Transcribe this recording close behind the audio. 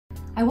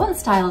I once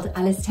styled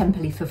Alice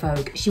Temperley for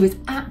Vogue. She was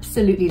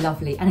absolutely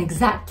lovely and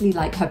exactly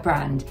like her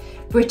brand.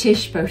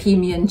 British,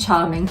 bohemian,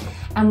 charming,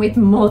 and with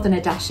more than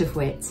a dash of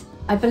wit.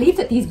 I believe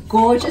that these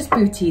gorgeous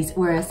booties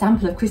were a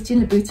sample of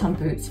Christian Louboutin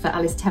boots for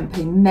Alice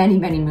Temperley many,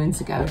 many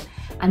moons ago,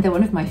 and they're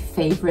one of my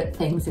favourite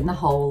things in the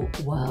whole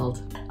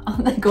world.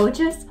 Aren't they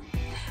gorgeous?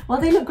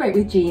 Well, they look great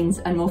with jeans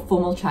and more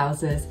formal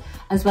trousers,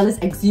 as well as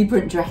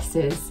exuberant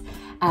dresses,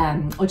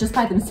 or just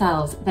by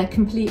themselves. They're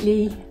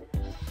completely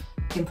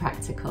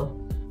impractical.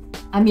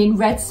 I mean,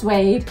 red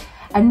suede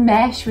and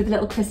mesh with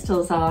little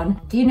crystals on.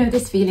 Do you know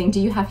this feeling?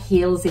 Do you have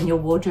heels in your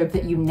wardrobe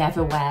that you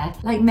never wear?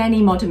 Like many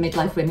modern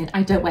midlife women,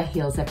 I don't wear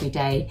heels every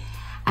day.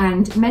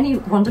 And many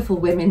wonderful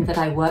women that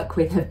I work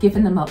with have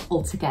given them up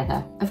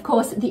altogether. Of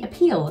course, the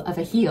appeal of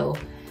a heel,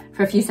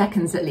 for a few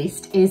seconds at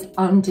least, is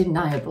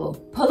undeniable.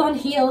 Pull on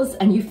heels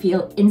and you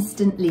feel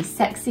instantly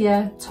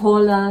sexier,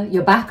 taller,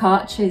 your back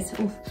arches,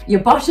 oof, your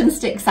bottom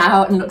sticks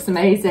out and looks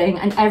amazing,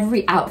 and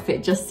every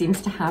outfit just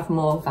seems to have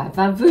more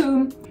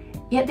vavavoom.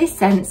 Yet this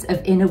sense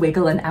of inner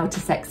wiggle and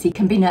outer sexy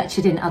can be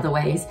nurtured in other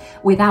ways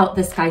without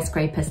the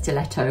skyscraper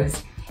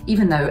stilettos,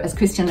 even though, as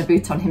Christian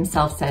Louboutin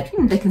himself said,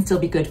 they can still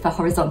be good for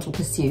horizontal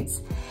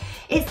pursuits.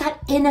 It's that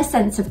inner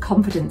sense of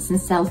confidence and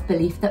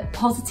self-belief that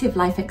positive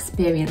life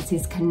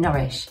experiences can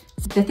nourish.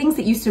 The things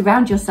that you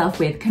surround yourself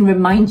with can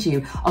remind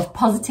you of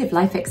positive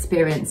life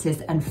experiences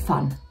and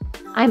fun.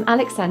 I'm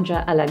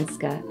Aleksandra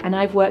Olenska, and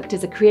I've worked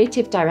as a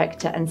creative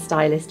director and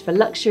stylist for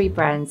luxury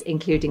brands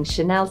including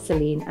Chanel,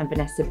 Celine and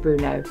Vanessa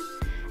Bruno,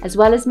 as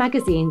well as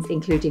magazines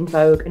including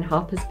Vogue and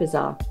Harper's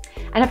Bazaar.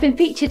 And I've been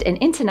featured in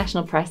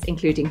international press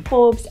including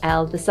Forbes,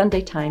 Elle, The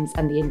Sunday Times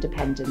and The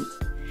Independent.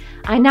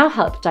 I now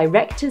help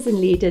directors and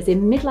leaders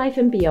in midlife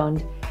and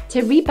beyond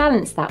to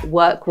rebalance that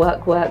work,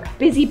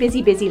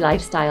 busy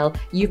lifestyle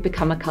you've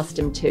become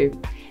accustomed to,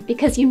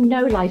 because you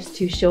know life's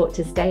too short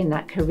to stay in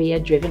that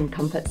career-driven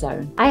comfort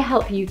zone. I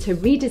help you to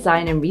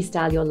redesign and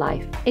restyle your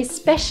life,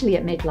 especially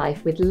at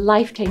midlife with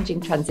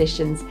life-changing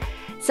transitions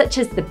such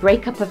as the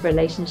breakup of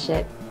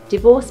relationship,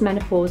 divorce,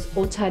 menopause,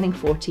 or turning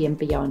 40 and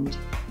beyond.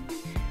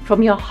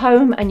 From your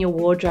home and your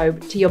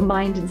wardrobe to your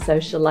mind and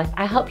social life,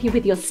 I help you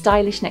with your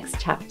stylish next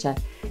chapter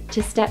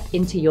to step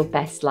into your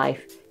best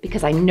life,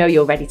 because I know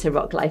you're ready to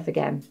rock life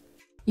again.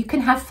 You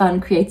can have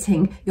fun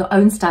creating your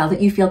own style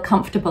that you feel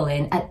comfortable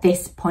in at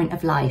this point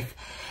of life.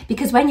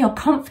 Because when you're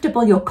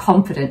comfortable, you're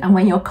confident. And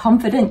when you're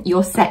confident,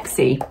 you're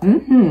sexy.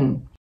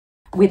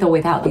 With or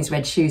without these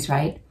red shoes,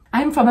 right?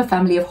 I'm from a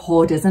family of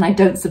hoarders and I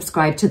don't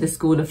subscribe to the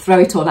school of throw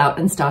it all out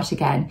and start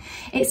again.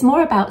 It's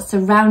more about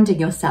surrounding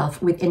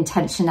yourself with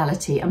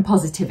intentionality and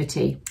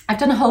positivity. I've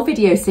done a whole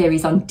video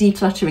series on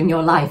decluttering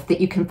your life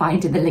that you can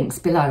find in the links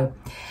below.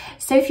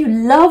 So if you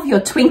love your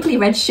twinkly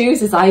red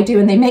shoes as I do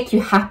and they make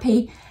you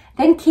happy,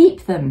 then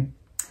keep them.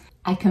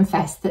 I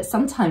confess that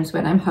sometimes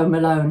when I'm home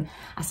alone,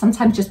 I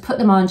sometimes just put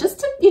them on just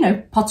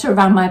to, potter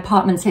around my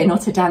apartment in or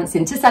to dance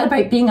in, to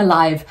celebrate being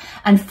alive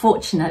and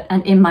fortunate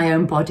and in my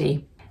own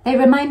body. They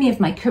remind me of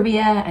my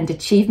career and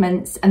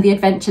achievements and the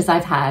adventures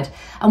I've had.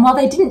 And while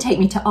they didn't take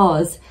me to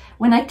Oz,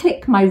 when I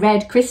click my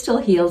red crystal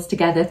heels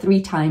together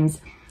 3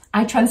 times,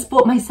 I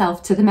transport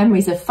myself to the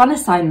memories of fun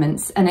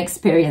assignments and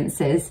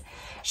experiences,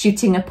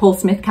 shooting a Paul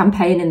Smith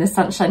campaign in the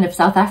sunshine of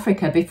South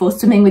Africa before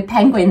swimming with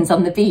penguins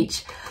on the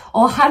beach,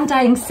 or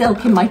hand-dyeing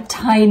silk in my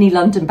tiny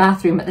London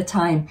bathroom at the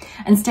time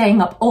and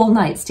staying up all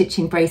night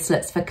stitching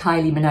bracelets for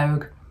Kylie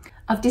Minogue,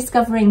 of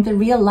discovering the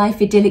real-life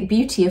idyllic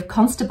beauty of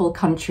Constable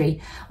country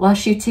while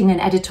shooting an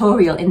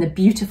editorial in the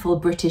beautiful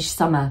British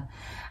summer,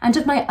 and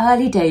of my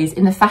early days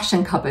in the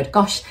fashion cupboard.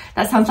 Gosh,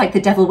 that sounds like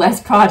The Devil Wears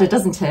Prada,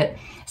 doesn't it?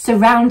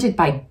 Surrounded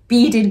by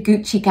beaded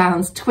Gucci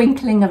gowns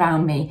twinkling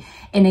around me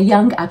in a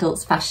young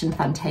adult's fashion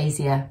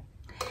fantasia.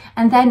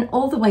 And then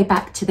all the way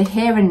back to the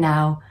here and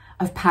now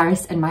of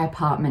Paris and my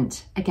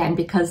apartment, again,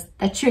 because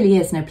there truly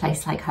is no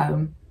place like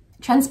home.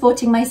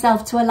 Transporting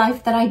myself to a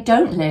life that I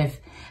don't live,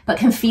 but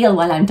can feel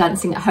while I'm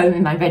dancing at home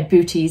in my red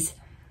booties.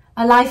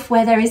 A life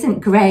where there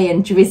isn't grey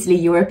and drizzly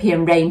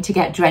European rain to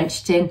get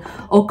drenched in,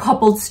 or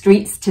cobbled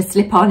streets to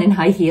slip on in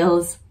high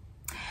heels.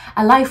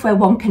 A life where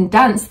one can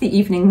dance the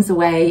evenings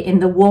away in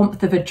the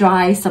warmth of a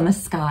dry summer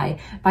sky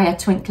by a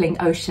twinkling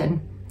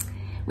ocean.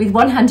 With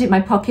one hand in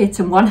my pocket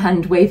and one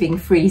hand waving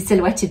free,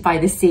 silhouetted by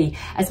the sea,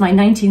 as my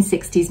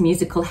 1960s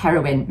musical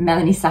heroine,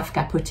 Melanie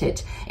Safka, put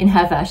it in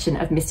her version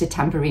of Mr.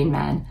 Tambourine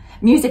Man.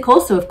 Music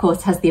also, of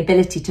course, has the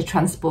ability to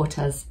transport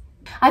us.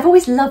 I've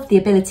always loved the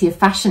ability of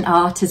fashion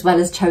art as well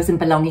as chosen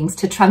belongings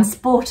to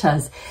transport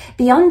us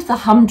beyond the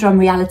humdrum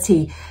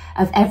reality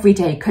of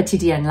everyday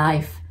quotidian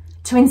life,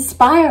 to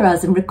inspire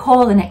us and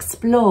recall and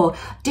explore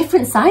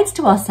different sides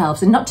to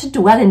ourselves, and not to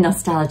dwell in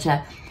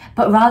nostalgia,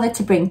 but rather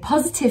to bring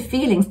positive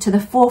feelings to the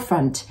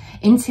forefront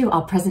into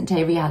our present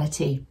day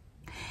reality.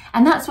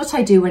 And that's what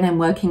I do when I'm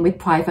working with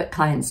private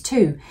clients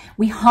too.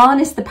 We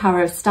harness the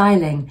power of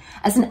styling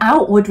as an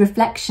outward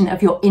reflection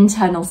of your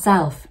internal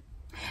self,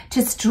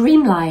 to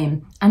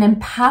streamline and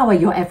empower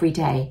your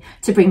everyday,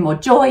 to bring more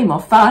joy,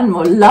 more fun,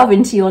 more love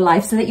into your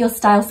life so that your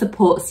style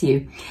supports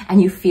you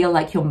and you feel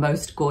like your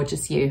most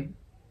gorgeous you.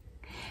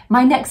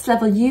 My Next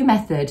Level You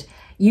method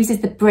uses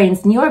the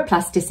brain's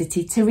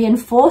neuroplasticity to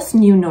reinforce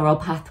new neural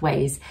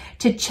pathways,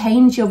 to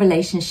change your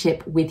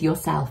relationship with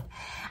yourself,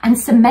 and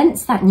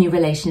cements that new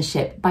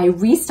relationship by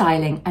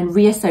restyling and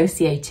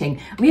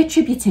reassociating,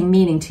 reattributing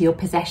meaning to your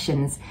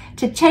possessions,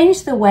 to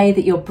change the way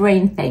that your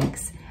brain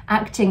thinks,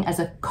 acting as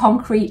a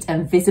concrete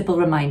and visible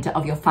reminder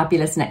of your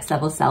fabulous next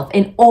level self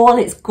in all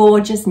its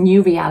gorgeous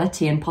new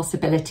reality and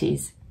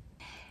possibilities.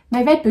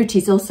 My red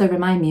booties also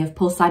remind me of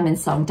Paul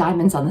Simon's song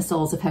Diamonds on the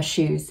Soles of Her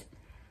Shoes.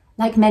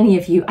 Like many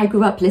of you, I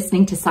grew up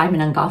listening to Simon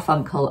and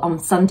Garfunkel on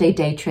Sunday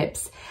day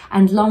trips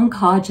and long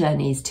car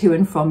journeys to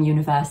and from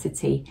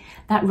university,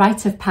 that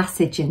rite of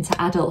passage into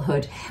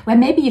adulthood, where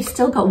maybe you've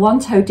still got one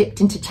toe dipped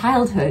into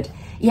childhood,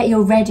 yet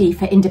you're ready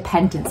for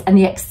independence and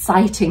the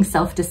exciting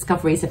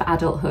self-discoveries of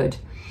adulthood,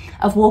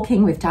 of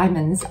walking with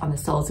diamonds on the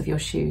soles of your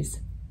shoes.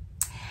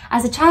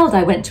 As a child,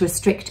 I went to a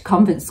strict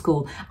convent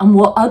school and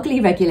wore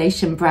ugly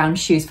regulation brown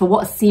shoes for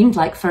what seemed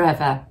like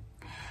forever.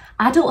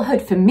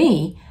 Adulthood for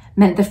me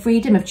meant the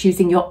freedom of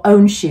choosing your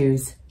own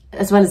shoes,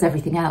 as well as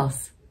everything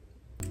else.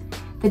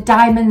 The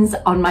diamonds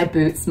on my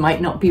boots might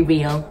not be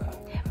real,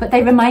 but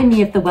they remind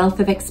me of the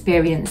wealth of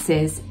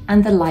experiences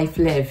and the life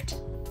lived,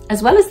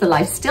 as well as the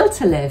life still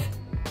to live.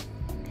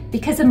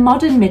 Because a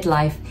modern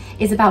midlife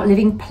is about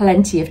living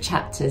plenty of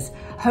chapters,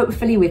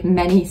 hopefully with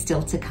many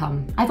still to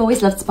come. I've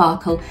always loved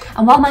sparkle,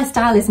 and while my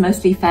style is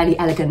mostly fairly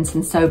elegant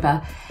and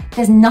sober,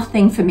 there's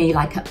nothing for me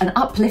like an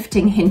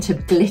uplifting hint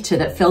of glitter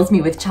that fills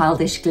me with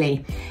childish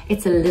glee.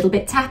 It's a little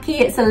bit tacky,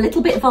 it's a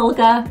little bit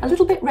vulgar, a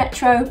little bit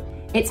retro.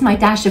 It's my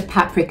dash of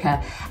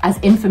paprika, as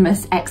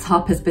infamous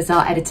ex-Harper's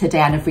Bazaar editor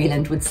Diana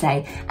Vreeland would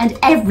say, and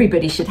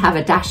everybody should have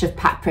a dash of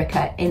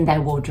paprika in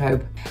their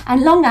wardrobe.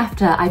 And long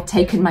after I've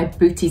taken my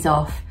booties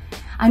off,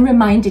 I'm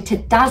reminded to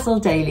dazzle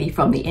daily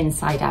from the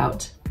inside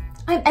out.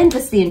 I'm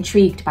endlessly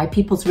intrigued by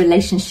people's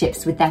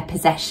relationships with their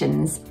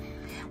possessions.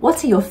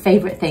 What are your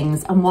favourite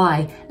things and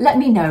why? Let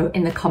me know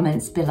in the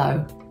comments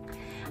below.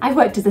 I've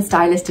worked as a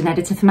stylist and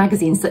editor for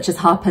magazines such as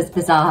Harper's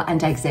Bazaar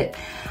and Exit,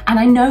 and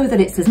I know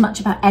that it's as much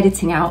about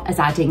editing out as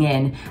adding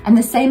in, and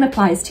the same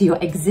applies to your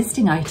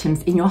existing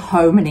items in your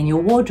home and in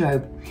your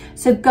wardrobe.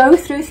 So go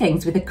through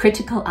things with a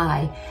critical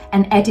eye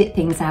and edit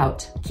things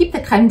out. Keep the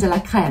crème de la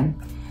crème.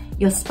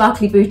 Your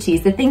sparkly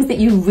booties, the things that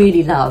you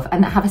really love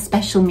and that have a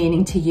special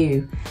meaning to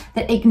you,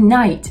 that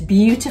ignite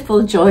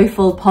beautiful,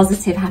 joyful,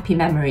 positive, happy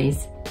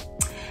memories.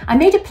 I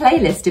made a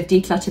playlist of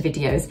declutter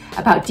videos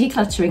about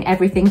decluttering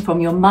everything from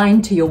your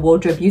mind to your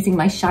wardrobe using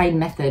my Shine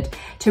method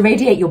to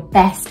radiate your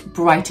best,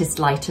 brightest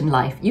light in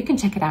life. You can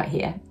check it out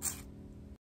here.